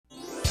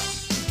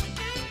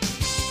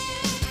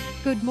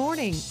Good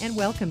morning and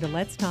welcome to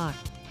Let's Talk.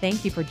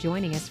 Thank you for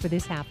joining us for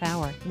this half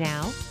hour.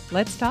 Now,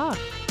 let's talk.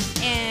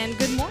 And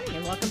good morning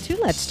and welcome to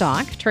Let's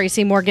Talk.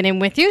 Tracy Morgan in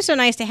with you. So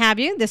nice to have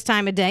you this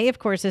time of day. Of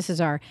course, this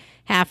is our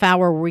half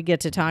hour where we get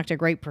to talk to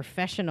great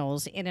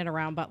professionals in and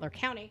around Butler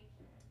County.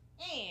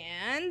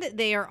 And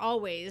they are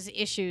always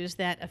issues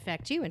that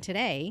affect you. And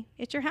today,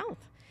 it's your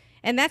health.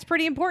 And that's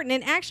pretty important.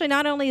 And actually,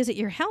 not only is it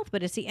your health,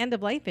 but it's the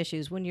end-of-life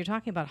issues when you're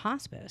talking about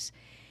hospice.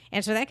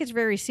 And so that gets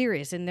very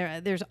serious. And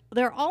there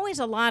are always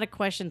a lot of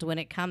questions when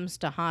it comes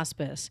to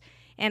hospice.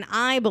 And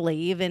I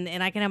believe,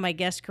 and I can have my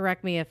guests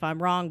correct me if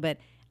I'm wrong, but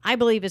I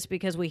believe it's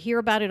because we hear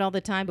about it all the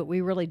time, but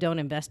we really don't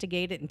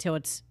investigate it until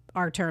it's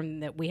our turn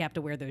that we have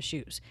to wear those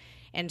shoes.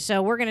 And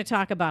so we're going to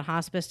talk about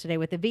hospice today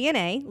with the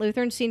VNA,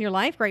 Lutheran Senior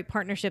Life, great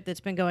partnership that's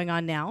been going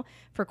on now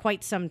for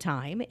quite some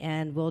time,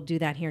 and we'll do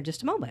that here in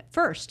just a moment.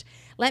 First,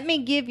 let me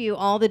give you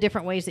all the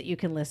different ways that you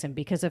can listen,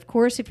 because of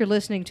course, if you're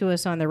listening to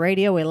us on the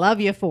radio, we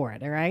love you for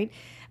it, all right?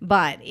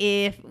 But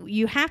if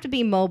you have to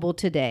be mobile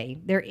today,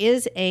 there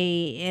is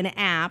an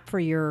app for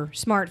your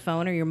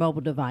smartphone or your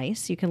mobile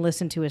device. You can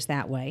listen to us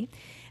that way.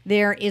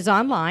 There is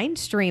online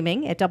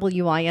streaming at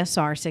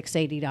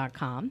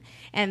WISR680.com.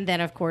 And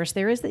then, of course,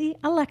 there is the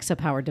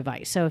Alexa-powered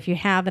device. So if you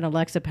have an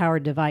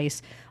Alexa-powered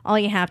device, all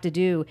you have to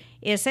do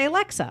is say,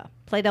 Alexa,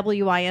 play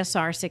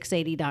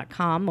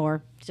WISR680.com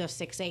or just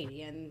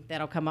 680, and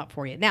that'll come up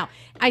for you. Now,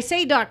 I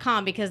say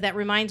 .com because that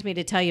reminds me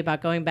to tell you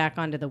about going back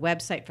onto the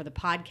website for the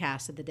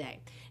podcast of the day.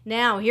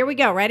 Now, here we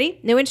go.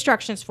 Ready? New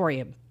instructions for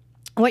you.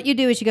 What you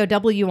do is you go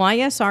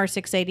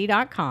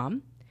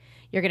WISR680.com.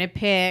 You're going to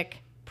pick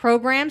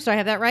programs. Do I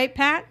have that right,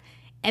 Pat?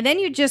 And then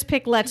you just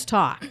pick Let's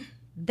Talk.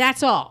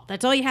 That's all.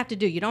 That's all you have to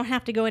do. You don't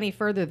have to go any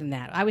further than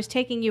that. I was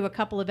taking you a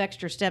couple of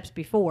extra steps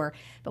before,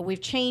 but we've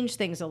changed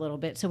things a little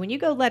bit. So when you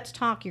go Let's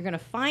Talk, you're going to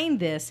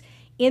find this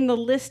in the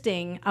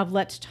listing of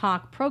Let's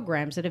Talk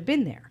programs that have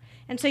been there.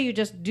 And so you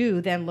just do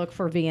then look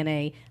for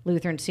VNA,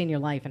 Lutheran Senior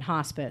Life and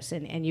Hospice,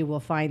 and you will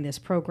find this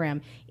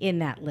program in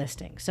that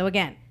listing. So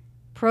again,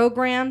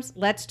 programs,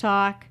 Let's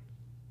Talk,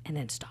 and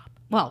then stop.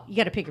 Well, you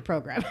got to pick your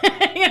program. You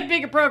got to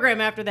pick a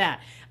program after that.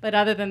 But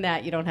other than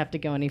that, you don't have to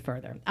go any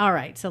further. All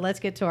right, so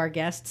let's get to our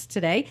guests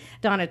today.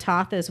 Donna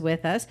Toth is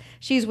with us.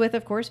 She's with,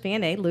 of course,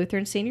 VNA,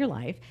 Lutheran Senior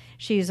Life.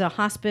 She's a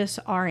hospice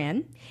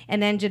RN.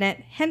 And then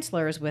Jeanette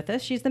Hensler is with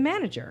us. She's the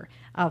manager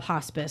of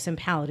hospice and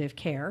palliative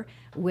care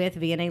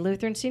with VNA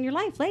Lutheran Senior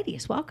Life.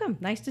 Ladies, welcome.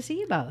 Nice to see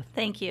you both.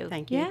 Thank you.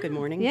 Thank you. Yeah. Good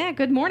morning. Yeah,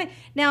 good morning.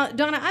 Now,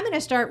 Donna, I'm going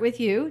to start with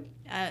you.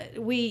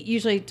 We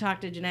usually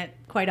talk to Jeanette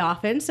quite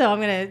often, so I'm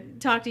going to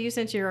talk to you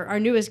since you're our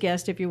newest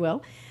guest, if you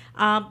will.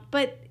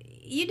 But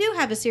you do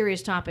have a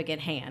serious topic at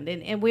hand,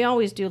 and we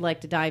always do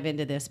like to dive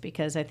into this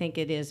because I think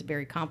it is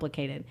very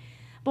complicated.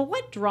 But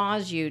what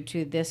draws you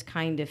to this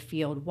kind of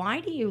field?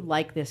 Why do you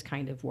like this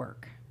kind of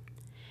work?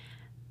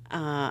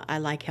 I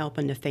like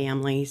helping the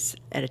families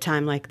at a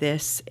time like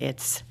this.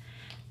 It's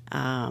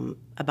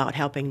about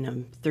helping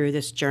them through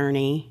this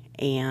journey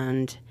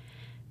and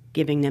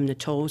giving them the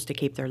tools to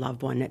keep their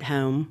loved one at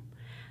home.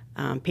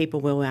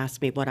 People will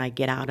ask me what I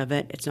get out of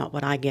it. It's not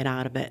what I get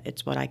out of it.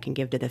 It's what I can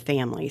give to the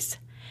families.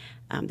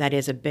 That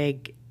is a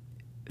big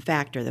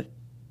factor. The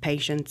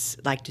patients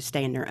like to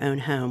stay in their own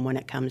home when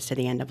it comes to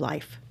the end of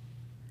life.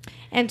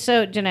 And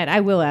so, Jeanette,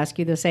 I will ask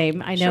you the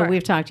same. I know Sure.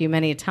 we've talked to you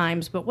many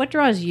times, but what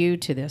draws you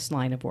to this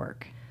line of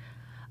work?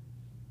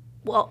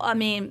 Well, I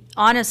mean,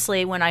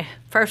 honestly, when I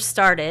first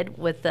started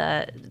with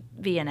the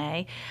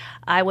VNA,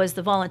 I was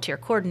the volunteer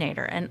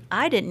coordinator, and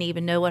I didn't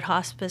even know what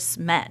hospice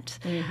meant.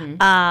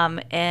 Mm-hmm.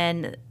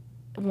 And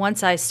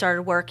once I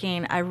started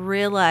working, I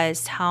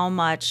realized how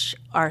much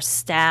our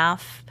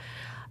staff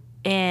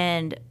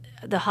and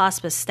the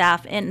hospice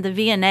staff and the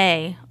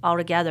VNA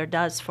altogether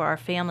does for our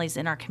families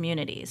in our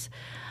communities.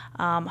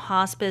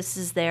 Hospice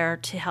is there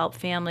to help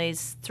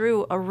families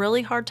through a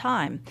really hard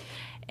time.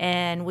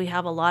 And we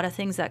have a lot of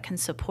things that can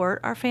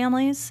support our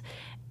families.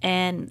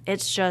 And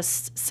it's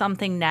just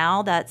something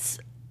now it's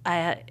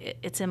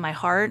in my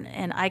heart,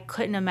 and I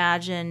couldn't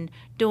imagine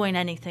doing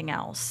anything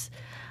else.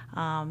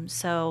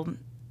 So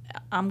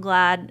I'm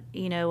glad,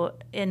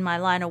 in my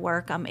line of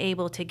work, I'm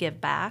able to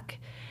give back.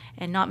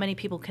 And not many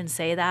people can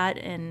say that.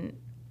 And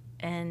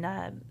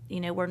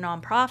we're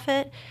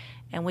nonprofit,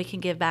 and we can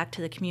give back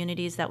to the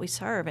communities that we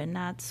serve. And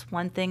that's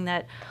one thing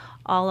that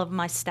all of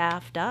my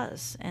staff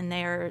does. And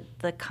they're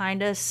the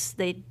kindest.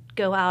 They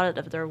go out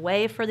of their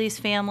way for these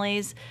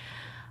families.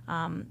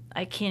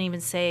 I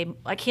can't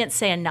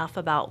say enough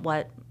about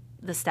what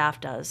the staff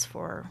does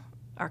for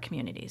our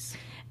communities.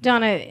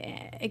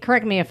 Donna,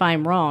 correct me if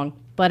I'm wrong,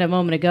 but a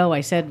moment ago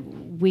I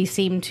said we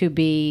seem to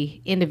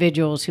be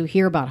individuals who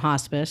hear about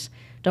hospice,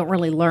 don't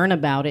really learn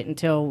about it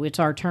until it's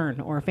our turn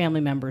or a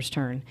family member's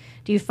turn.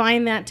 Do you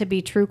find that to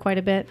be true quite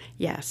a bit?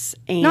 Yes.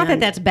 And not that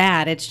that's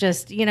bad. It's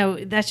just,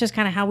 that's just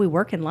kind of how we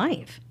work in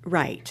life.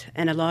 Right.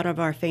 And a lot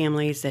of our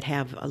families that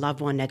have a loved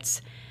one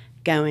that's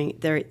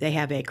they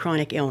have a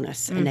chronic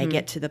illness, and they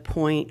get to the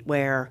point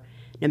where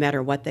no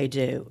matter what they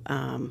do,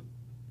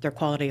 their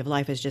quality of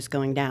life is just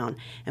going down.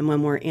 And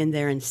when we're in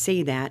there and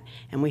see that,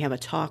 and we have a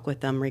talk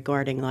with them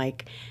regarding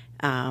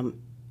Do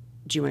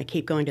you want to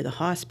keep going to the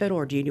hospital,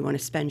 or do you want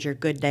to spend your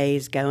good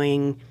days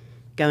going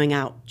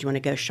out? Do you want to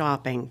go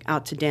shopping,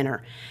 out to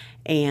dinner?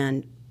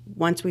 And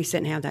once we sit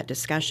and have that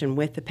discussion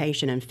with the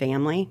patient and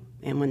family,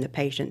 and when the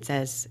patient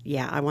says,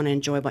 yeah, I want to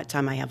enjoy what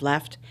time I have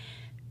left,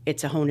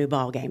 it's a whole new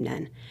ballgame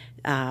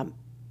then.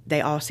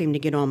 They all seem to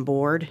get on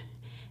board,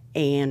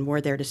 and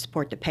we're there to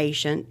support the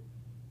patient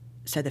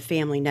so the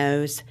family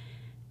knows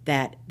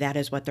that that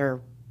is what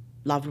their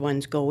loved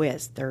one's goal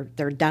is. They're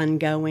done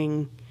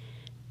going.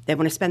 They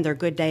want to spend their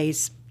good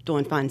days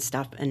doing fun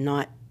stuff and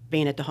not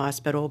being at the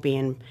hospital,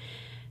 being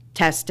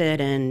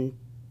tested, and,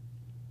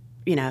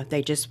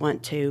 they just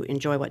want to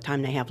enjoy what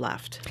time they have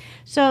left.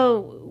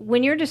 So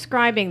when you're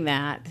describing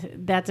that,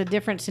 that's a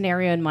different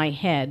scenario in my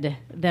head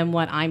than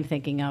what I'm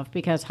thinking of,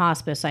 because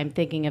hospice, I'm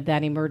thinking of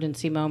that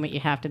emergency moment. You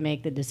have to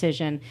make the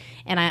decision.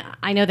 And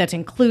I know that's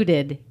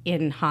included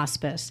in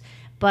hospice.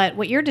 But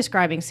what you're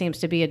describing seems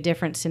to be a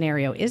different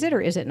scenario. Is it or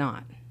is it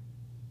not?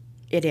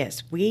 It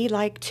is. We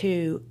like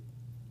to,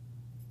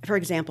 for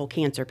example,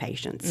 cancer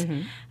patients.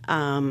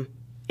 Mm-hmm.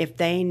 If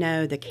they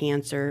know the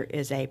cancer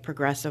is a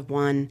progressive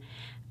one,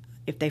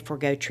 if they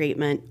forego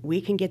treatment,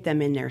 we can get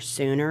them in there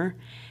sooner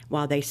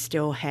while they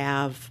still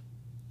have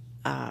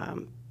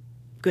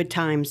good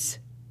times,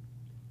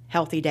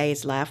 healthy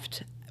days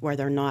left where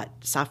they're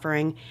not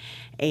suffering,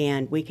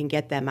 and we can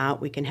get them out.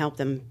 We can help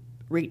them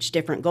reach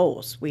different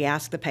goals. We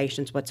ask the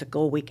patients, what's a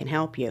goal we can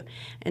help you?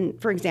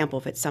 And for example,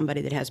 if it's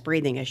somebody that has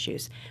breathing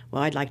issues,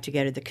 well, I'd like to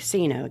go to the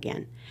casino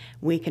again.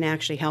 We can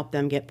actually help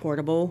them get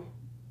portable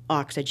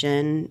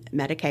oxygen,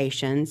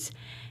 medications,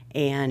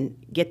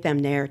 and get them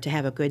there to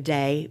have a good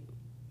day,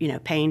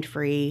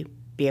 pain-free,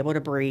 be able to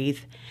breathe,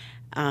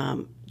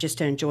 just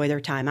to enjoy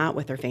their time out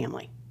with their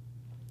family.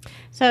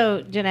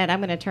 So, Jeanette, I'm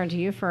going to turn to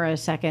you for a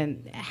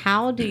second.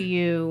 How do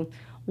you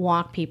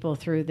walk people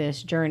through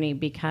this journey?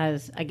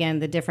 Because, again,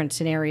 the different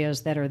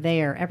scenarios that are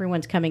there,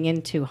 everyone's coming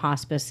into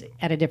hospice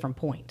at a different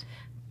point.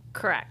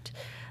 Correct.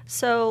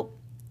 So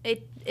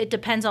it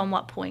depends on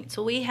what point.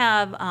 So we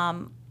have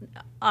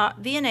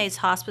VNA's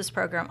hospice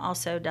program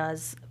also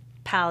does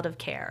palliative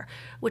care,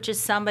 which is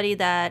somebody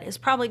that is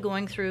probably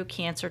going through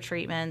cancer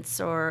treatments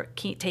or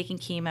taking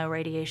chemo,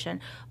 radiation,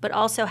 but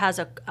also has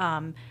a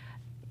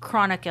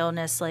chronic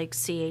illness like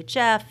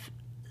CHF,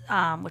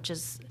 which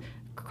is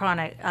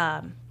chronic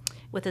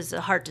with his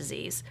heart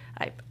disease.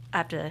 I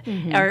have to,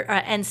 or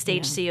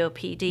end-stage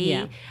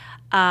COPD.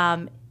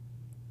 Yeah.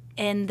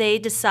 And they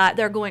decide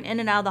they're going in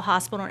and out of the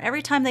hospital, and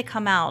every time they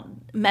come out,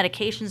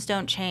 medications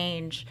don't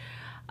change.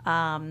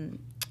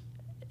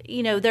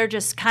 They're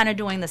just kind of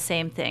doing the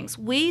same things.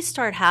 We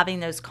start having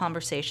those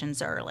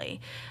conversations early,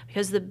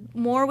 because the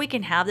more we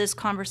can have this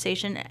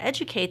conversation,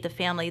 educate the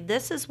family,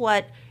 this is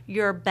what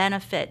your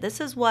benefit, this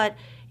is what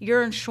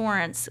your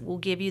insurance will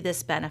give you,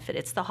 this benefit.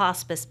 It's the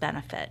hospice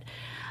benefit.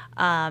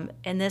 And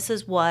this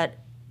is what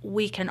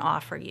we can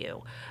offer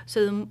you.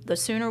 So the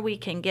sooner we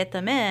can get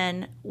them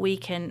in, we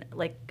can,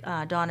 like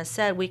Donna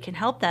said, we can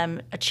help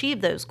them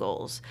achieve those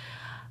goals.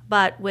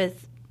 But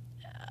with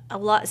a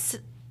lot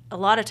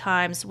of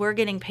times we're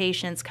getting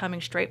patients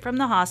coming straight from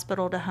the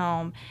hospital to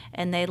home,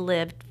 and they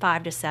lived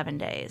 5 to 7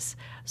 days.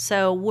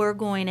 So we're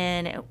going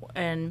in,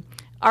 and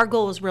our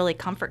goal is really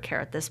comfort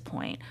care at this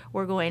point.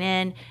 We're going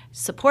in,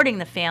 supporting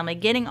the family,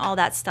 getting all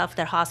that stuff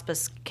that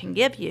hospice can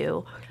give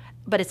you,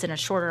 but it's in a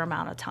shorter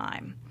amount of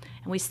time.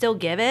 And we still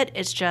give it,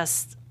 it's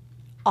just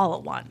all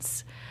at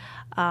once.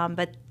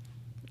 But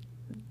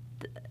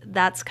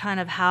that's kind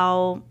of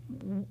how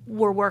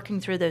we're working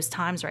through those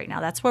times right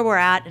now. That's where we're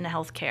at in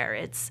healthcare.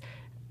 It's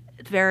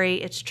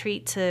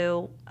treat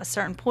to a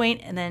certain point,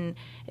 and then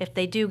if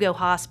they do go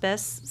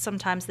hospice,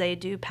 sometimes they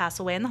do pass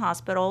away in the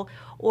hospital,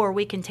 or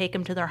we can take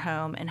them to their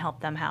home and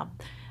help them have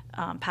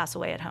pass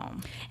away at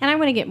home. And I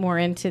want to get more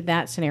into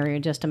that scenario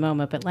in just a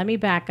moment, but let me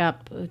back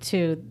up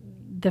to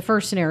the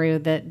first scenario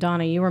that,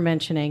 Donna, you were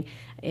mentioning.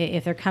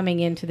 If they're coming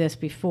into this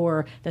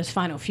before those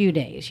final few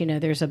days,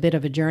 there's a bit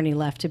of a journey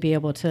left to be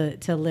able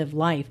to live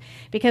life.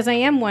 Because I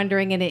am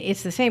wondering, and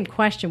it's the same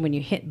question when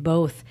you hit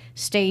both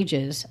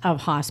stages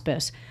of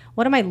hospice,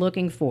 what am I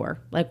looking for?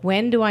 Like,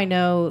 when do I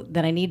know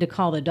that I need to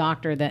call the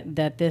doctor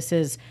that this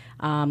is,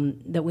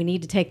 that we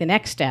need to take the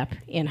next step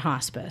in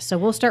hospice? So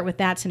we'll start with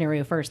that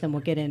scenario first, then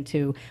we'll get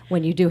into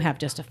when you do have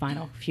just a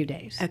final few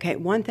days. Okay,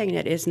 one thing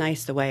that is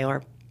nice, the way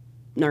our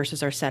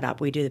nurses are set up,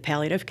 we do the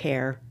palliative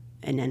care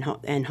and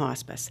then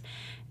hospice.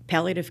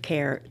 Palliative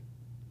care,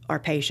 our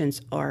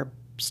patients are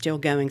still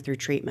going through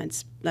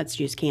treatments. Let's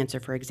use cancer,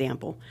 for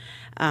example.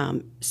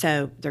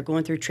 So they're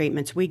going through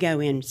treatments. We go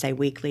in, say,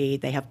 weekly.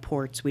 They have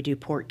ports. We do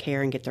port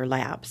care and get their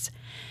labs.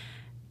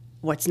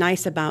 What's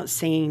nice about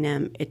seeing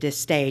them at this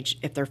stage,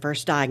 if they're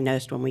first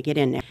diagnosed when we get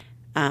in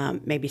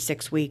there, maybe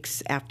 6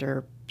 weeks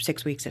after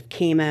 6 weeks of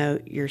chemo,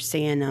 you're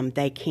seeing them,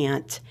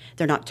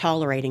 they're not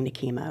tolerating the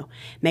chemo.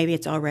 Maybe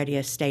it's already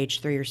a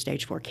stage 3 or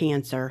stage 4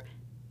 cancer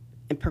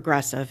and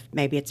progressive.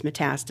 Maybe it's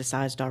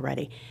metastasized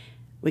already.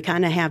 We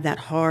kind of have that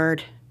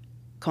hard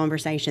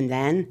conversation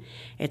then.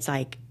 It's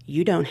like,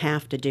 you don't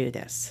have to do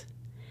this.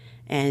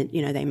 And,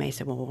 they may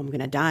say, well, I'm going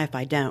to die if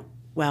I don't.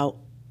 Well,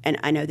 and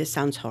I know this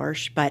sounds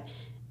harsh, but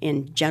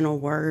in general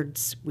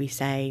words, we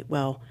say,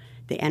 well,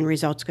 the end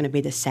result's going to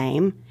be the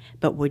same,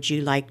 but would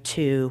you like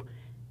to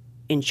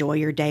enjoy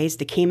your days?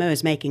 The chemo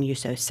is making you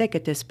so sick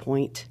at this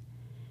point,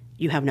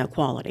 you have no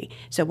quality.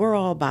 So we're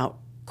all about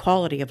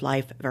quality of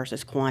life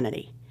versus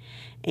quantity.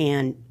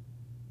 And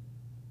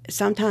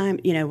sometimes,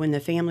 when the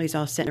family's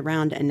all sitting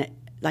around and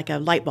like a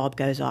light bulb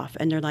goes off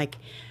and they're like,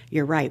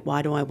 you're right,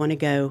 why do I want to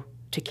go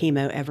to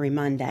chemo every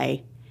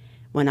Monday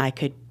when I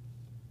could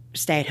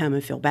stay at home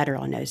and feel better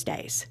on those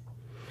days?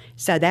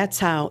 So that's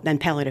how, then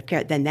palliative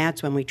care, then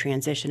that's when we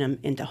transition them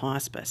into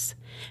hospice,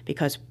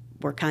 because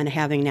we're kind of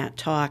having that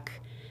talk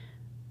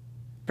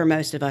for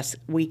most of us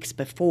weeks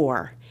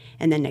before,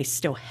 and then they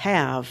still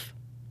have,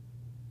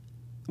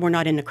 we're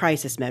not in the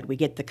crisis mode. We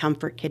get the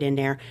comfort kit in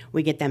there.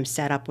 We get them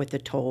set up with the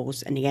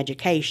tools and the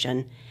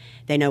education.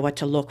 They know what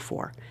to look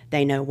for.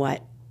 They know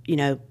what,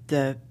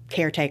 the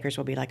caretakers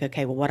will be like,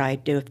 okay, well, what do I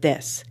do if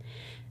this?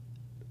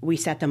 We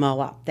set them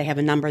all up. They have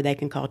a number they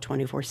can call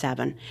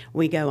 24/7.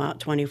 We go out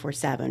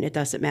 24/7. It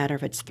doesn't matter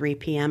if it's 3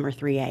 p.m. or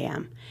 3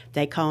 a.m.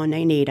 They call and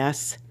they need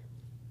us,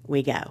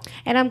 we go.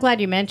 And I'm glad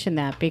you mentioned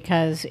that,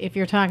 because if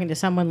you're talking to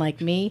someone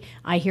like me,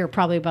 I hear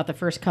probably about the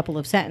first couple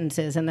of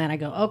sentences and then I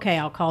go, okay,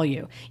 I'll call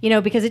you.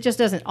 Because it just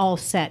doesn't all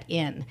set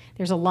in.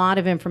 There's a lot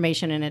of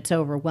information and it's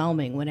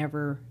overwhelming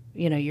whenever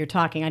you're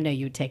talking. I know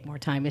you would take more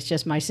time. It's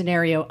just my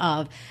scenario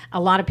of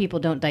a lot of people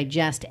don't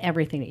digest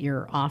everything that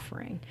you're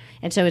offering.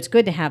 And so it's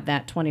good to have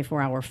that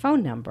 24-hour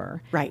phone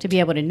number, right, to be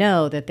able to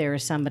know that there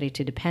is somebody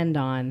to depend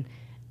on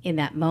in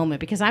that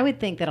moment. Because I would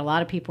think that a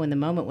lot of people in the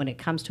moment, when it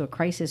comes to a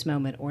crisis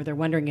moment, or they're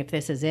wondering if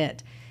this is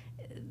it,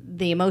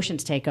 the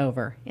emotions take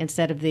over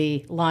instead of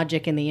the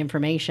logic and the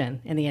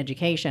information and the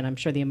education. I'm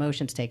sure the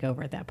emotions take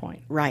over at that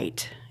point.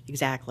 Right,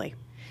 exactly.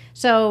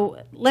 So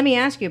let me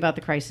ask you about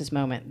the crisis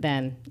moment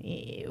then.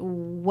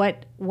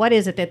 What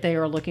is it that they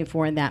are looking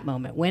for in that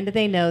moment? When do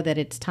they know that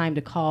it's time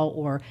to call,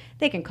 or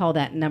they can call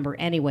that number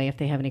anyway if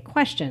they have any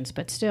questions,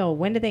 but still,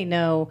 when do they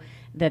know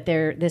that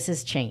this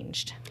has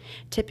changed?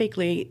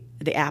 Typically,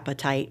 the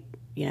appetite,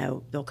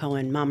 they'll call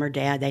in, Mom or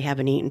Dad, they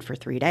haven't eaten for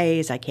 3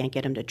 days. I can't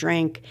get them to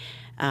drink.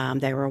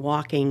 They were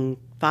walking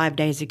 5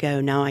 days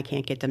ago. Now I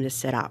can't get them to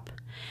sit up.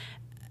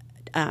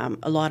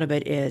 A lot of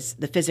it is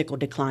the physical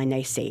decline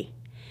they see.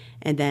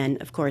 And then,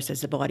 of course,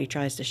 as the body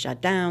tries to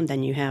shut down,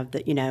 then you have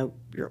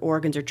your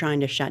organs are trying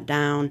to shut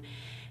down.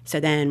 So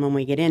then when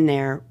we get in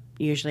there,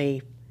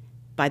 usually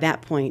by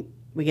that point,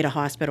 we get a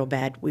hospital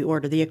bed. We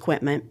order the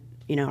equipment.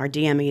 Our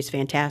DME is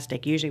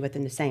fantastic. Usually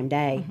within the same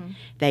day,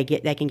 they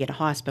can get a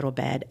hospital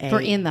bed. For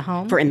in the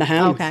home? For in the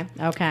home.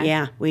 Okay.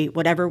 Yeah.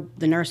 Whatever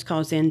the nurse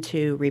calls in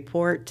to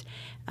report,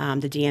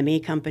 the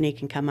DME company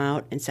can come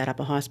out and set up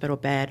a hospital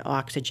bed,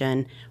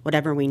 oxygen,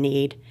 whatever we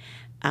need.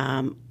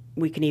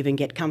 We can even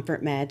get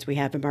comfort meds. We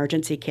have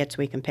emergency kits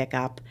we can pick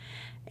up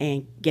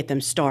and get them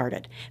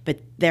started. But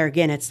there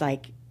again, it's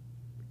like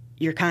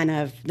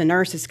the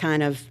nurse is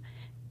kind of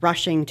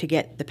rushing to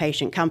get the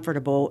patient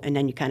comfortable, and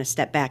then you kind of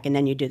step back and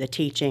then you do the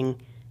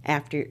teaching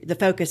after.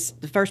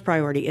 The first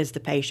priority is the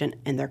patient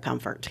and their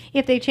comfort.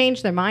 If they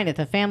change their mind, if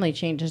the family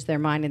changes their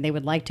mind and they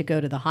would like to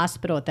go to the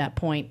hospital at that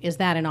point, is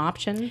that an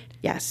option?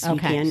 Yes, okay, you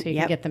can. So you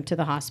can get them to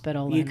the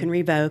hospital. You can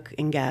revoke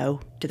and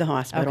go to the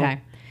hospital.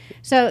 Okay.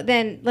 So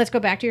then let's go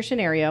back to your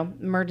scenario.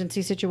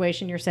 Emergency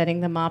situation, you're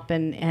setting them up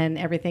and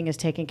everything is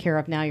taken care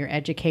of. Now you're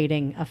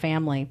educating a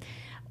family.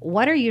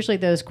 What are usually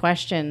those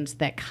questions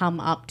that come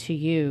up to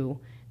you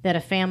that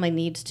a family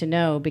needs to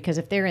know? Because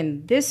if they're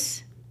in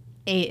this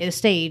a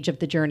stage of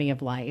the journey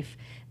of life,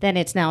 then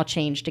it's now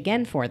changed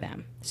again for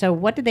them. So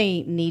what do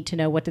they need to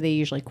know? What do they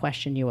usually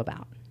question you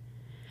about?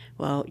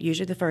 Well,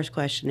 usually the first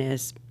question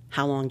is,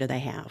 how long do they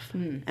have?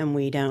 And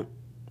we don't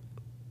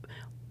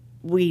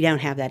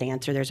have that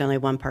answer. There's only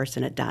one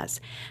person that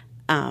does.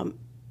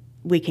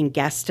 We can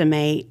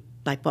guesstimate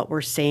like what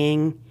we're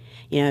seeing.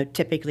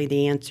 Typically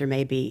the answer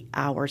may be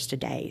hours to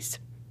days.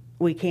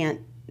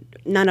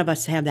 None of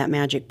us have that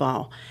magic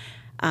ball.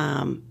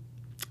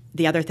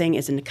 The other thing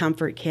is in the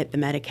comfort kit, the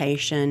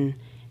medication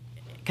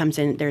comes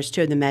in. There's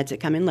 2 of the meds that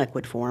come in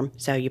liquid form.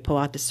 So you pull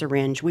out the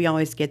syringe. We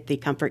always get the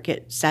comfort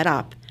kit set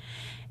up.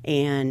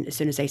 And as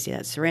soon as they see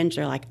that syringe,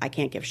 they're like, I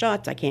can't give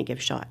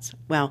shots.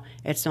 Well,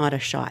 it's not a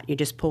shot. You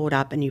just pull it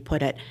up and you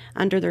put it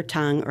under their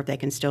tongue, or if they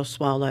can still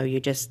swallow, you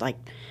just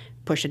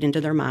push it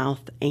into their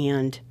mouth.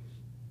 And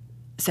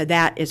so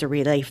that is a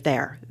relief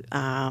there.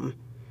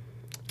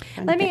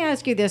 Let me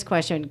ask you this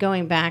question,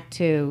 going back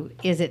to,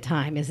 is it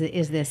time? Is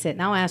this it?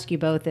 And I'll ask you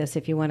both this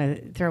if you want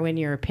to throw in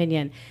your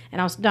opinion.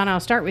 And Donna, I'll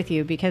start with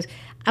you, because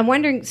I'm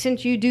wondering,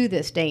 since you do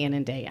this day in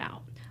and day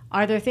out,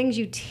 are there things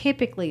you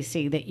typically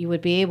see that you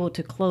would be able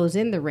to close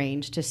in the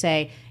range to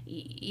say,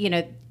 he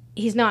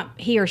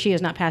or she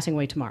is not passing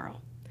away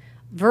tomorrow?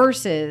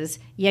 versus,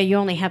 you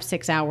only have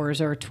 6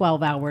 hours or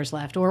 12 hours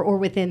left or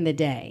within the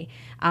day.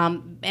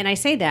 And I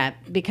say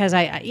that because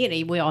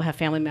we all have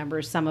family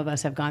members. Some of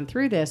us have gone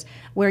through this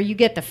where you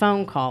get the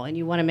phone call and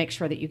you want to make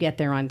sure that you get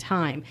there on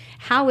time.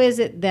 How is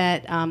it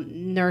that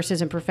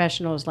nurses and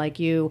professionals like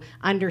you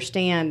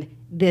understand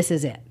this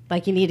is it?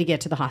 Like you need to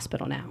get to the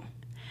hospital now.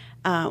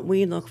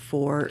 We look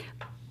for...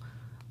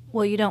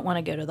 Well, you don't want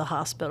to go to the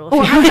hospital.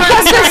 Oh, I'm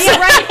sorry, you're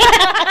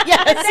right.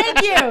 Yes,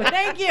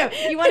 thank you.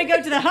 You want to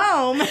go to the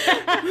home.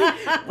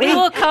 We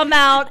will come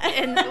out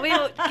and we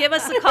will give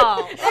us a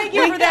call. Thank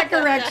you for that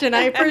correction.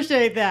 I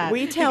appreciate that.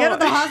 We tell you go to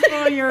the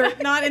hospital, you're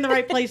not in the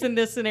right place in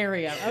this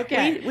scenario.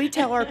 Okay. We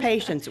tell our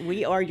patients,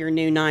 we are your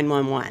new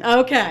 911.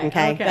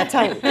 Okay. That's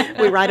how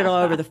we write it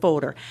all over the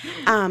folder.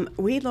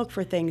 We look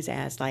for things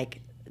as like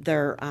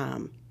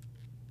are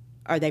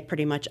they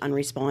pretty much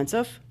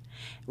unresponsive?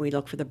 We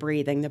look for the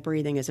breathing. The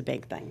breathing is a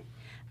big thing.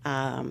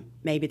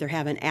 Maybe they're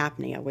having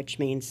apnea, which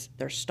means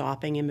they're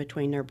stopping in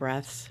between their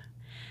breaths.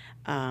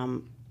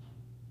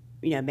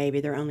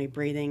 Maybe they're only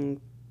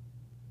breathing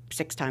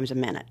 6 times a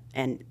minute,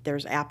 and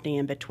there's apnea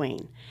in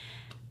between.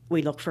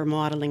 We look for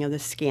modeling of the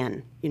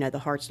skin. The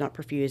heart's not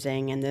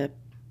perfusing, and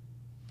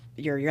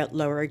your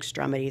lower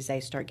extremities,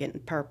 they start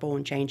getting purple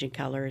and changing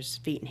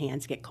colors. Feet and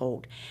hands get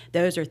cold.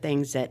 Those are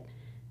things that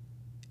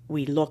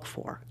we look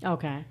for.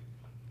 Okay.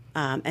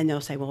 And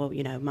they'll say, well,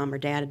 mom or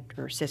dad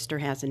or sister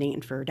hasn't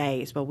eaten for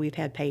days. Well, we've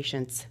had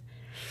patients,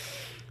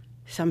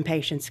 some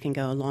patients can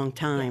go a long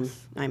time.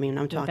 Yes. I mean,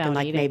 I'm talking without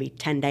like eating. Maybe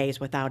 10 days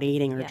without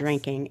eating or Yes.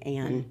 drinking,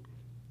 and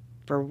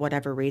for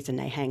whatever reason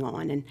they hang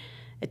on. And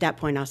at that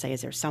point I'll say,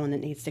 is there someone that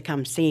needs to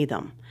come see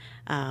them?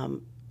 Are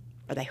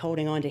they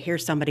holding on to hear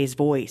somebody's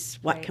voice?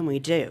 What Right. can we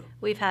do?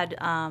 We've had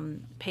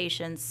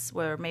patients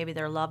where maybe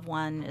their loved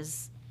one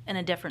is in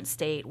a different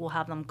state. We'll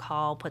have them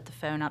call, put the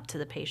phone up to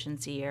the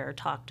patient's ear,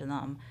 talk to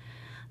them,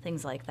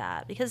 things like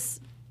that. Because,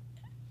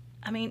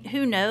 I mean,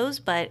 who knows?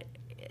 But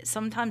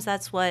sometimes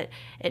that's what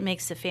it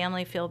makes the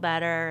family feel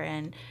better,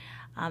 and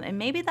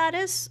maybe that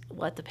is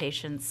what the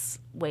patient's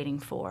waiting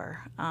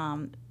for.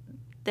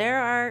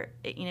 There are,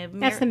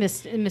 That's the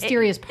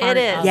mysterious part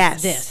is. of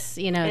Yes. this,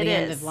 the It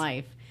end is. of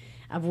life,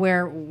 of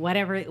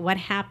what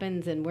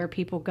happens and where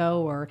people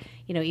go, or,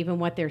 even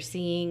what they're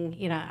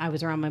seeing. I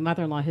was around my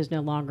mother-in-law who's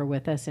no longer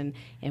with us, and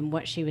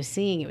what she was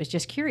seeing, it was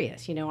just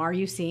curious. Are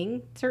you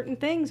seeing certain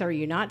things? Are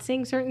you not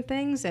seeing certain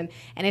things? And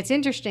it's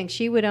interesting.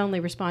 She would only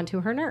respond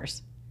to her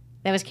nurse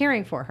that was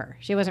caring for her.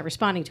 She wasn't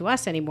responding to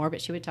us anymore,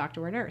 but she would talk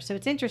to her nurse. So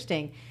it's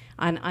interesting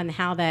on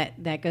how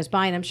that goes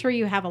by. And I'm sure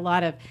you have a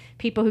lot of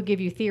people who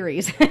give you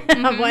theories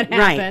of what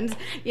happens,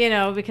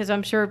 because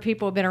I'm sure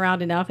people have been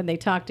around enough and they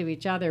talk to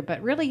each other,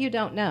 but really you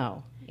don't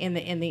know in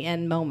the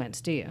end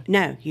moments, do you?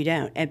 No, you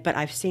don't. But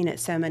I've seen it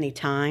so many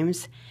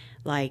times.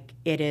 Like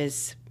it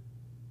is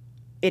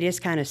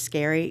kind of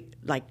scary.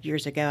 Like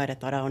years ago I'd have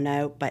thought, oh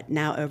no, but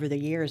now over the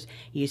years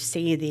you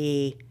see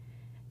the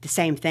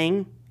same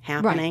thing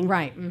happening.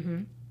 Right.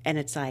 Mm-hmm. And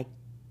it's like,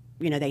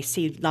 they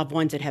see loved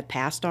ones that have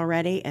passed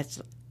already.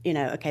 It's,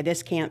 okay,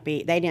 this can't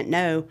be, they didn't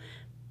know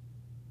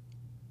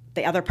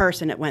the other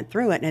person that went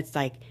through it. And it's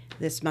like,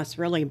 this must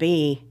really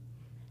be,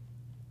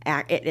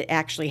 it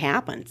actually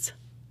happens.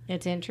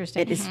 It's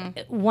interesting. It is.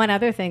 One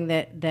other thing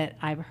that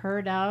I've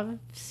heard of,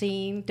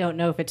 seen, don't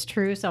know if it's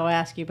true, so I'll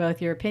ask you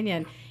both your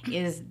opinion,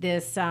 is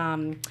this,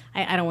 I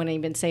don't want to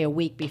even say a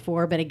week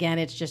before, but again,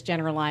 it's just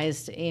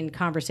generalized in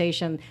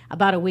conversation.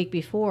 About a week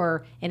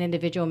before, an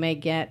individual may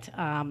get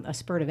a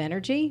spurt of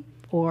energy,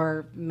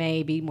 or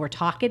may be more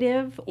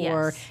talkative,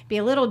 or Yes. be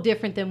a little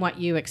different than what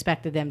you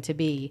expected them to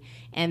be.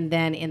 And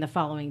then in the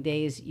following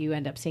days, you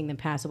end up seeing them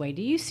pass away.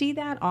 Do you see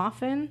that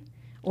often,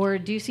 or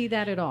do you see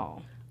that at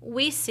all?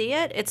 We see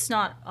it. It's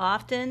not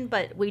often,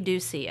 but we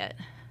do see it.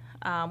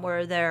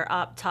 Where they're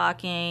up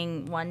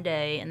talking one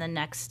day and the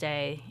next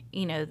day,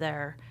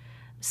 they're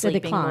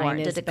sleeping more.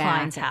 The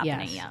decline's back.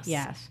 happening,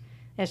 Yes.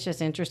 That's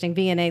just interesting.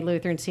 VNA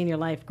Lutheran Senior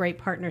Life, great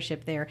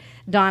partnership there.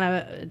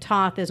 Donna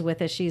Toth is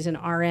with us. She's an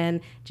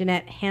RN.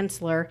 Jeanette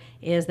Hensler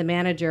is the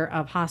manager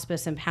of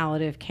hospice and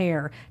palliative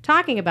care,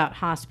 talking about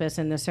hospice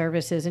and the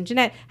services. And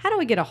Jeanette, how do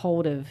we get a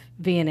hold of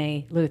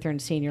VNA Lutheran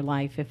Senior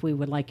Life if we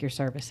would like your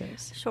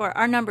services? Sure.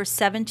 Our number is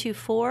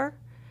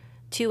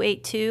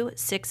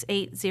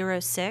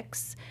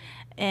 724-282-6806.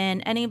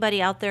 And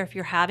anybody out there, if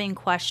you're having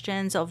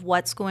questions of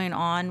what's going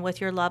on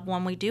with your loved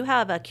one, we do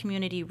have a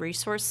community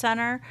resource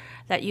center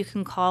that you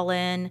can call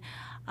in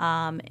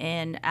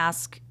and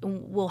ask.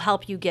 We'll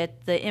help you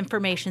get the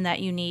information that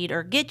you need,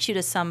 or get you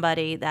to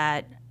somebody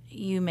that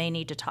you may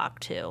need to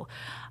talk to.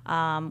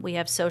 We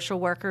have social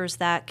workers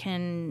that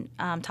can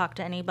talk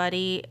to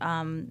anybody.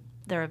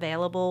 They're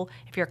available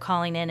if you're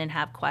calling in and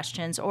have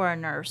questions, or a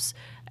nurse.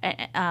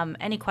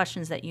 Any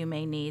questions that you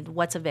may need,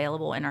 what's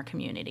available in our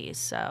communities.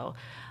 So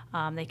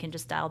they can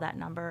just dial that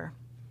number.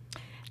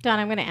 Don,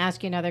 I'm going to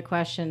ask you another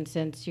question,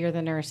 since you're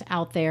the nurse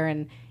out there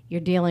and you're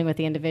dealing with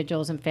the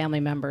individuals and family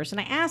members. And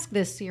I ask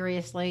this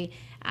seriously.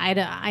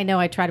 I know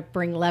I try to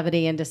bring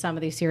levity into some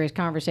of these serious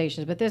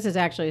conversations, but this is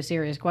actually a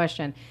serious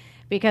question,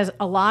 because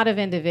a lot of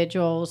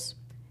individuals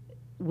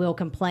will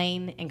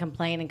complain and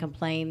complain and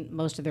complain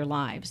most of their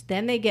lives.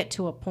 Then they get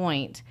to a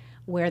point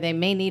where they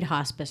may need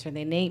hospice or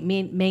they may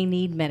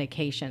need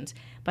medications.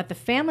 But the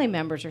family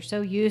members are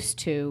so used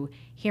to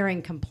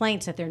hearing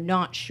complaints that they're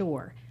not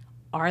sure.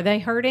 Are they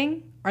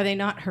hurting? Are they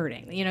not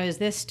hurting? You know, is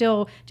this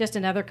still just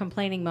another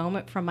complaining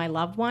moment from my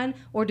loved one?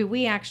 Or do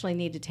we actually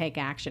need to take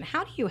action?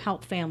 How do you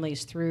help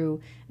families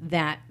through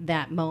that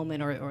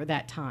moment or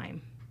that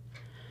time?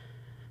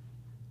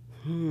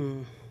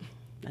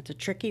 That's a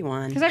tricky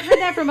one. Because I've heard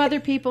that from other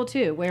people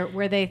too,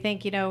 where they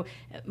think, you know,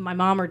 my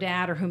mom or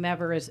dad or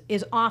whomever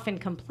is often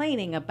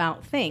complaining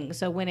about things.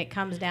 So when it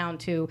comes down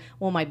to,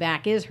 well, my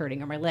back is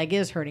hurting or my leg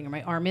is hurting or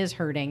my arm is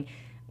hurting,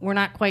 we're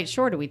not quite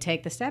sure. Do we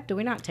take the step? Do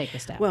we not take the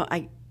step? Well,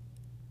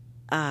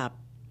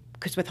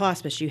 because with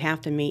hospice, you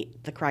have to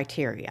meet the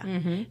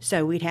criteria.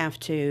 So we'd have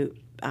to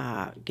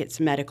get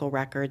some medical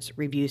records,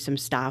 review some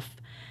stuff,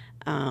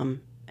 and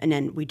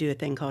then we do a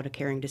thing called a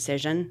caring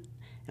decision.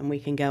 And we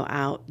can go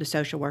out, the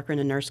social worker and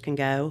the nurse can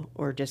go,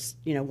 or just,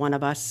 you know, one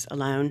of us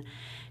alone,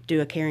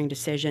 do a caring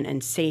decision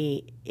and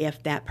see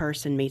if that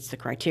person meets the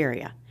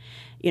criteria.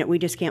 You know, we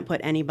just can't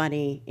put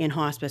anybody in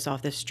hospice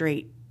off the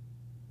street.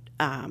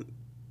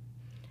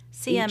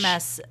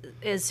 CMS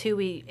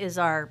is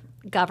our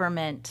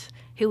government,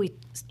 who we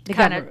The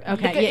kind of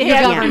government. Okay,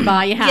 you're governed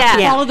by. You have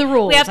to follow the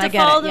rules. We have to I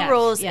get follow it. the Yes,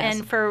 rules, yes.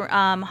 and for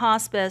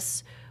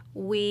hospice,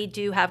 we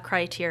do have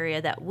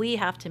criteria that we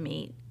have to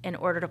meet in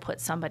order to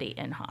put somebody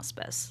in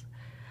hospice.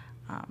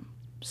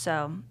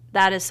 So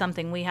that is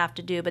something we have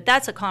to do, but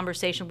that's a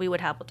conversation we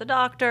would have with the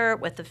doctor,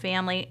 with the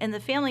family, and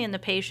the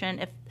patient,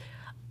 if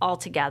all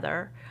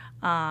together.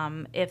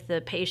 If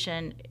the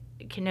patient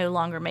can no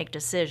longer make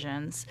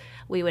decisions,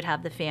 we would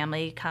have the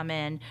family come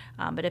in.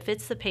 But if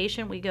it's the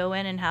patient, we go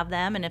in and have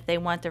them, and if they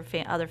want their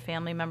other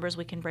family members,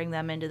 we can bring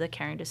them into the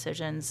caring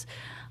decisions.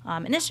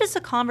 And it's just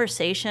a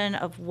conversation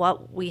of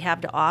what we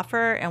have to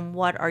offer and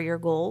what are your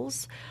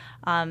goals.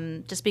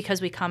 Just because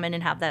we come in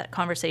and have that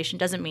conversation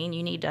doesn't mean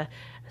you need to,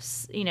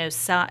 you know,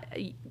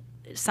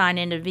 sign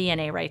into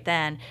VNA right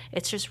then.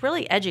 It's just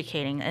really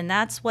educating, and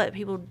that's what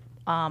people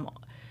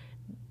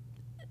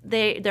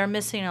they're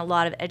missing a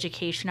lot of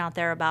education out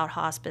there about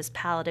hospice,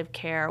 palliative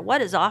care,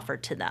 what is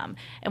offered to them,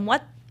 and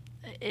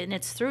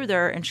it's through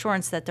their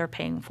insurance that they're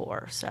paying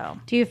for. So,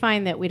 do you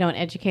find that we don't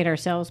educate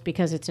ourselves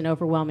because it's an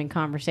overwhelming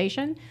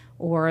conversation,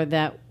 or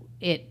that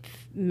it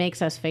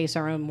makes us face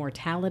our own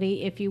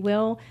mortality, if you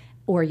will?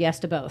 Or yes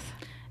to both?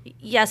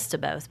 Yes to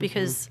both,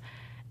 because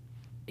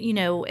you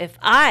know, if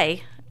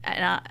I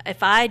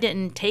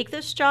didn't take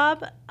this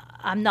job,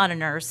 I'm not a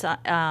nurse.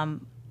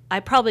 I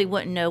probably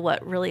wouldn't know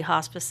what really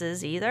hospice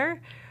is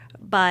either.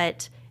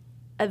 But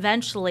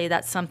eventually,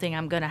 that's something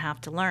I'm going to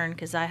have to learn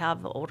because I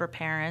have older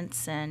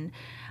parents, and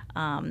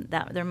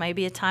that there may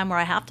be a time where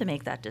I have to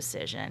make that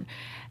decision.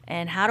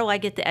 And how do I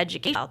get the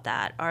education about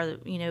that?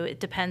 It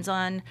depends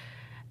on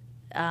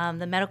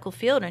the medical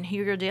field and who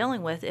you're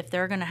dealing with, if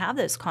they're going to have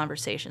those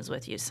conversations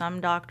with you.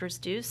 Some doctors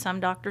do, some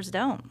doctors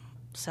don't.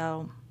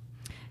 So,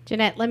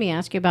 Jeanette, let me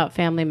ask you about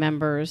family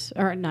members,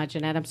 or not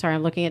Jeanette, I'm sorry,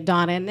 I'm looking at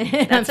Donna, and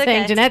I'm okay.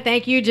 saying Jeanette,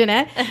 thank you,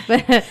 Jeanette.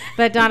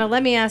 But Donna,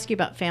 let me ask you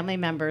about family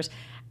members.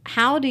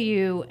 How do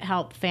you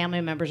help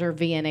family members, or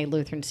VNA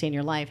Lutheran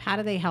Senior Life, how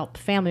do they help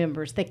family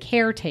members, the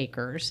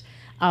caretakers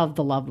of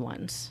the loved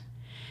ones?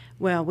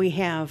 Well, we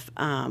have,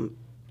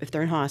 if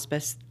they're in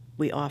hospice,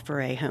 we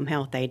offer a home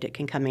health aide that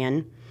can come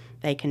in.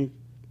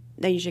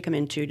 They usually come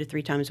in 2 to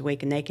 3 times a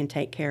week, and they can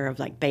take care of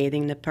like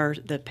bathing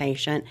the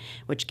patient,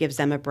 which gives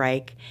them a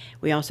break.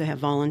 We also have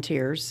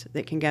volunteers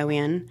that can go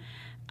in.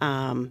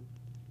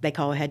 They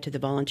call ahead to the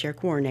volunteer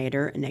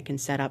coordinator, and they can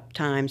set up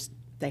times.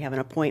 They have an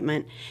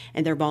appointment,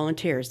 and they're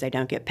volunteers. They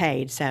don't get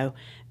paid, so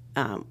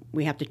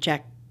we have to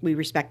check. We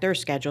respect their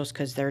schedules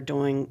because they're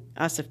doing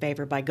us a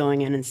favor by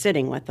going in and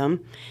sitting with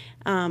them.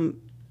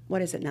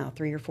 What is it now,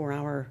 3 or 4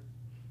 hour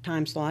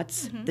time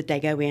slots that they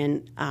go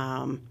in.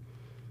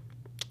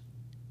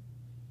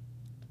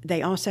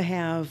 They also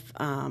have,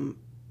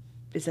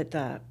 is it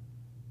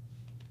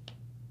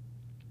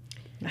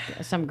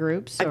some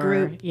groups? A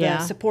group, yeah.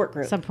 the support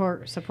group.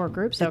 Support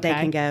groups, that okay. they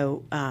can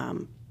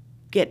go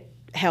get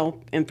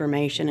help,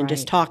 information, and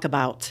just Right. talk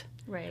about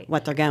right.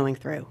 what they're going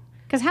through.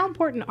 Because how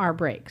important are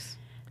breaks?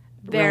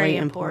 Very Really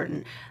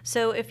important.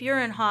 So if you're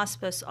in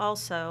hospice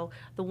also,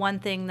 the one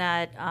thing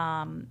that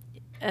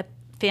a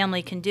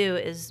family can do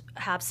is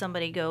have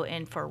somebody go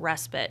in for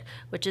respite,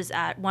 which is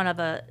at one of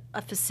a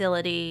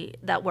facility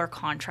that we're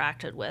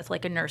contracted with,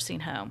 like a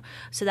nursing home.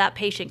 So that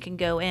patient can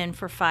go in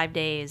for 5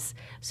 days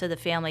so the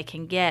family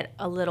can get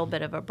a little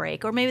bit of a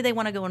break. Or maybe they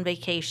want to go on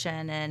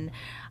vacation, and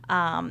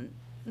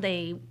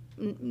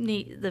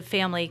the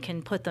family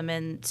can put them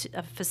in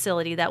a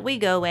facility that we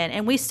go in,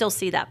 and we still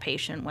see that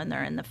patient when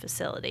they're in the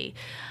facility.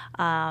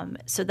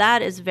 So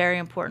that is very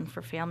important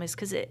for families,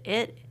 because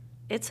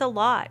it's a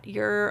lot.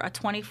 You're a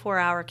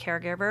 24-hour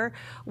caregiver.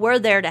 We're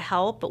there to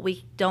help, but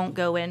we don't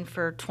go in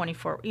for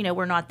 24.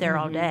 We're not there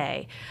all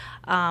day.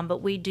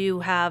 But we do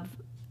have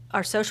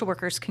our social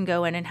workers can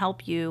go in and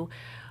help you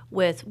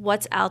with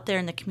what's out there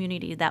in the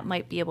community that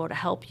might be able to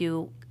help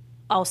you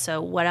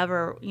also,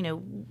 whatever,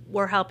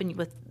 we're helping you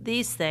with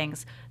these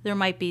things, there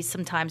might be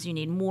sometimes you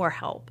need more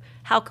help.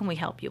 How can we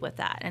help you with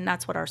that? And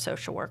that's what our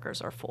social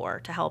workers are for,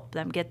 to help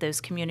them get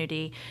those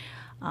community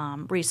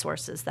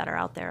resources that are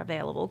out there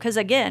available. Because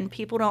again,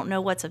 people don't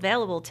know what's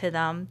available to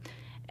them,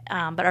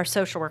 but our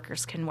social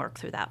workers can work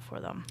through that for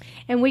them.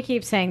 And we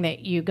keep saying that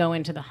you go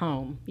into the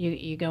home,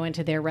 you go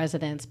into their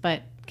residence,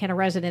 but can a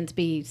residence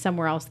be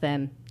somewhere else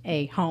than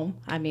a home?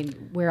 I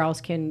mean, where else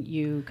can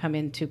you come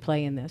into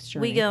play in this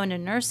journey? We go into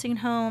nursing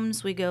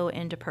homes, we go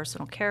into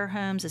personal care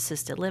homes,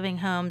 assisted living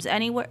homes,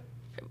 anywhere,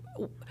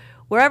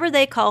 wherever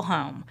they call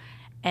home.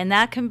 And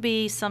that can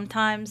be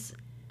sometimes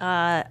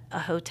a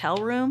hotel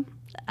room.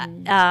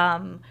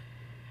 So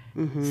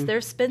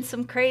there's been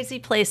some crazy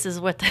places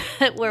with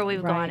where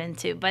we've gone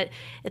into, but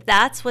if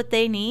that's what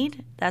they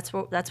need, that's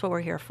what we're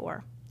here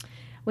for.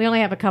 We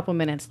only have a couple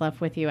minutes left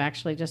with you,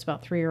 actually, just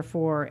about 3 or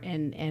 4.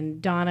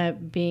 And Donna,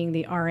 being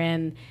the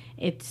RN,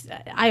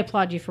 I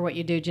applaud you for what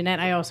you do. Jeanette,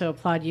 I also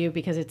applaud you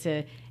because it's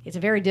a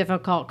very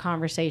difficult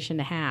conversation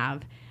to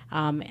have,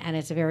 and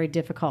it's a very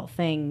difficult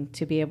thing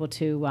to be able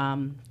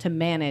to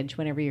manage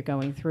whenever you're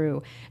going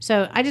through.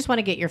 So I just want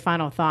to get your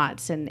final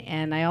thoughts,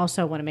 and I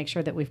also want to make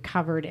sure that we've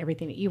covered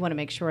everything that you want to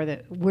make sure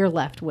that we're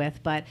left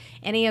with. But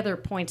any other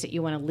points that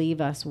you want to leave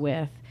us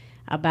with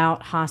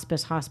about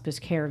hospice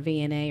care,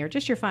 VNA, or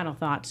just your final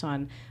thoughts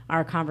on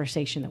our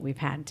conversation that we've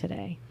had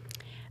today?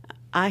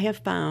 I have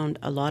found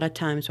a lot of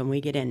times when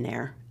we get in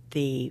there,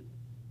 the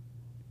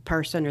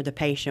person or the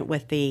patient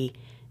with the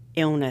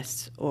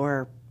illness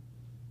or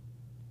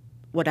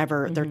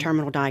whatever their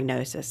terminal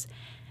diagnosis,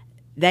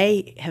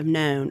 they have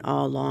known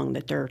all along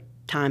that their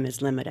time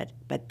is limited,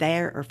 but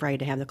they're afraid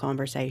to have the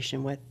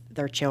conversation with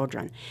their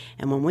children.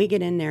 And when we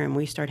get in there and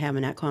we start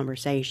having that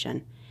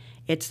conversation,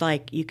 it's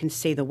like you can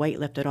see the weight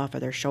lifted off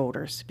of their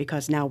shoulders,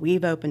 because now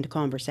we've opened the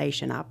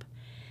conversation up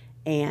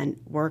and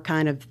we're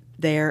kind of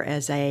there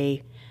as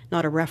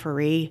not a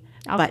referee.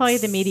 I'll call you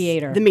the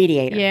mediator. The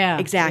mediator. Yeah.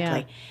 Exactly.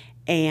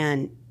 Yeah.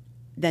 And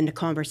then the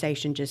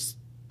conversation just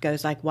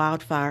goes like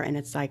wildfire, and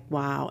it's like,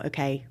 wow,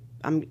 okay,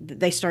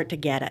 they start to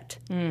get it.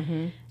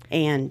 Mm-hmm.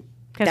 And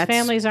because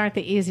families aren't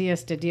the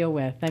easiest to deal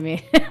with. I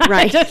mean,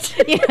 right.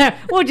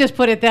 We'll just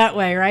put it that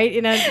way,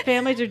 right?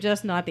 Families are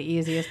just not the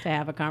easiest to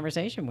have a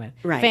conversation with.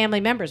 Right. Family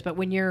members. But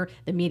when you're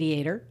the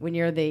mediator, when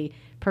you're the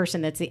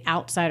person that's the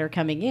outsider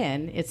coming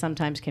in, it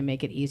sometimes can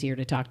make it easier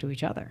to talk to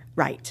each other.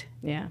 Right.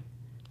 Yeah.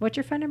 What's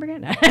your phone number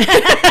again?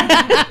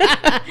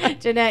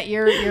 Jeanette,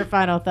 your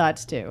final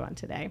thoughts, too, on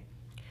today.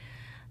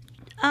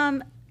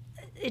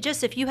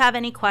 Just if you have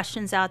any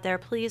questions out there,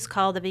 please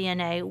call the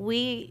VNA.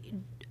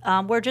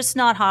 We're just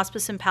not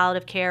hospice and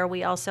palliative care.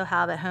 We also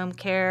have a home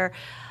care.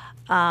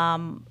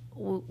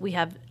 We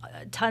have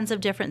tons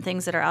of different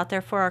things that are out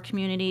there for our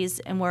communities,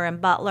 and we're in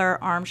Butler,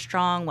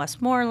 Armstrong,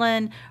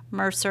 Westmoreland,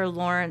 Mercer,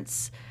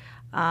 Lawrence,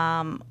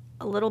 a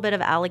little bit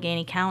of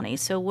Allegheny County.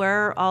 So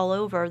we're all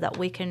over that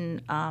we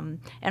can,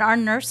 and our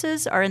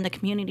nurses are in the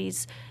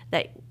communities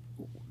that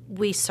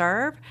we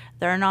serve.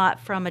 They're not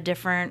from a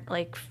different,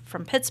 like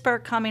from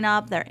Pittsburgh coming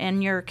up. They're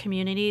in your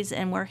communities,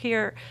 and we're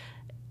here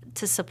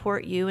to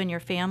support you and your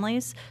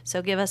families.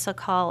 So give us a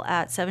call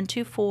at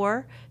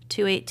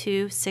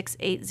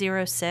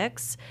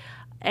 724-282-6806.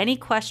 Any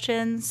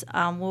questions,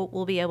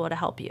 we'll be able to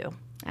help you.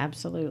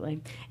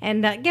 Absolutely.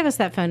 And give us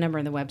that phone number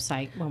and the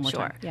website one more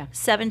time. Yeah.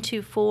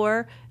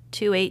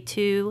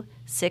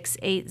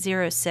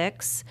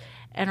 724-282-6806.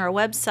 And our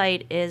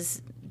website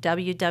is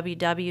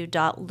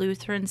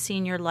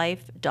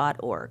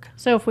www.lutheranseniorlife.org.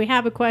 So if we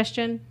have a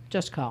question,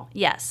 just call.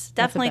 Yes,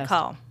 definitely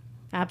call.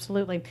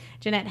 Absolutely.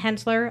 Jeanette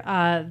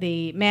Hensler,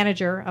 the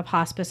manager of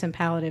hospice and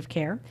palliative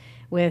care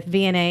with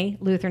VNA,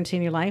 Lutheran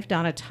Senior Life.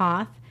 Donna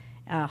Toth,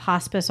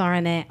 hospice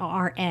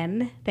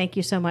RN. Thank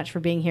you so much for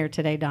being here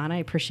today, Donna. I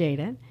appreciate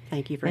it.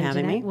 Thank you for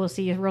having me. We'll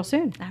see you real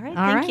soon. All right.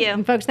 Thank you.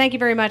 And folks, thank you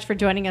very much for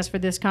joining us for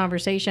this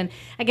conversation.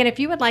 Again, if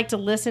you would like to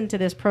listen to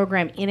this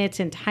program in its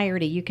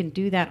entirety, you can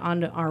do that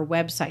on our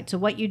website. So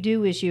what you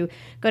do is you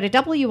go to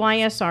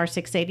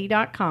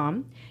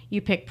WISR680.com, you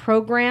pick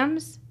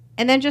programs,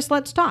 and then just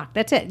Let's Talk.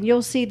 That's it. And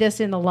you'll see this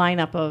in the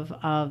lineup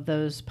of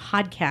those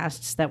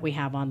podcasts that we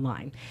have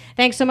online.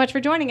 Thanks so much for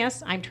joining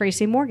us. I'm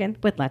Tracy Morgan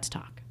with Let's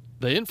Talk.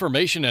 The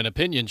information and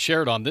opinions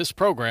shared on this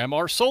program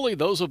are solely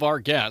those of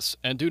our guests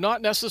and do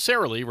not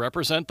necessarily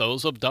represent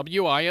those of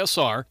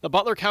WISR, the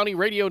Butler County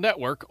Radio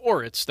Network,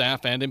 or its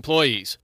staff and employees.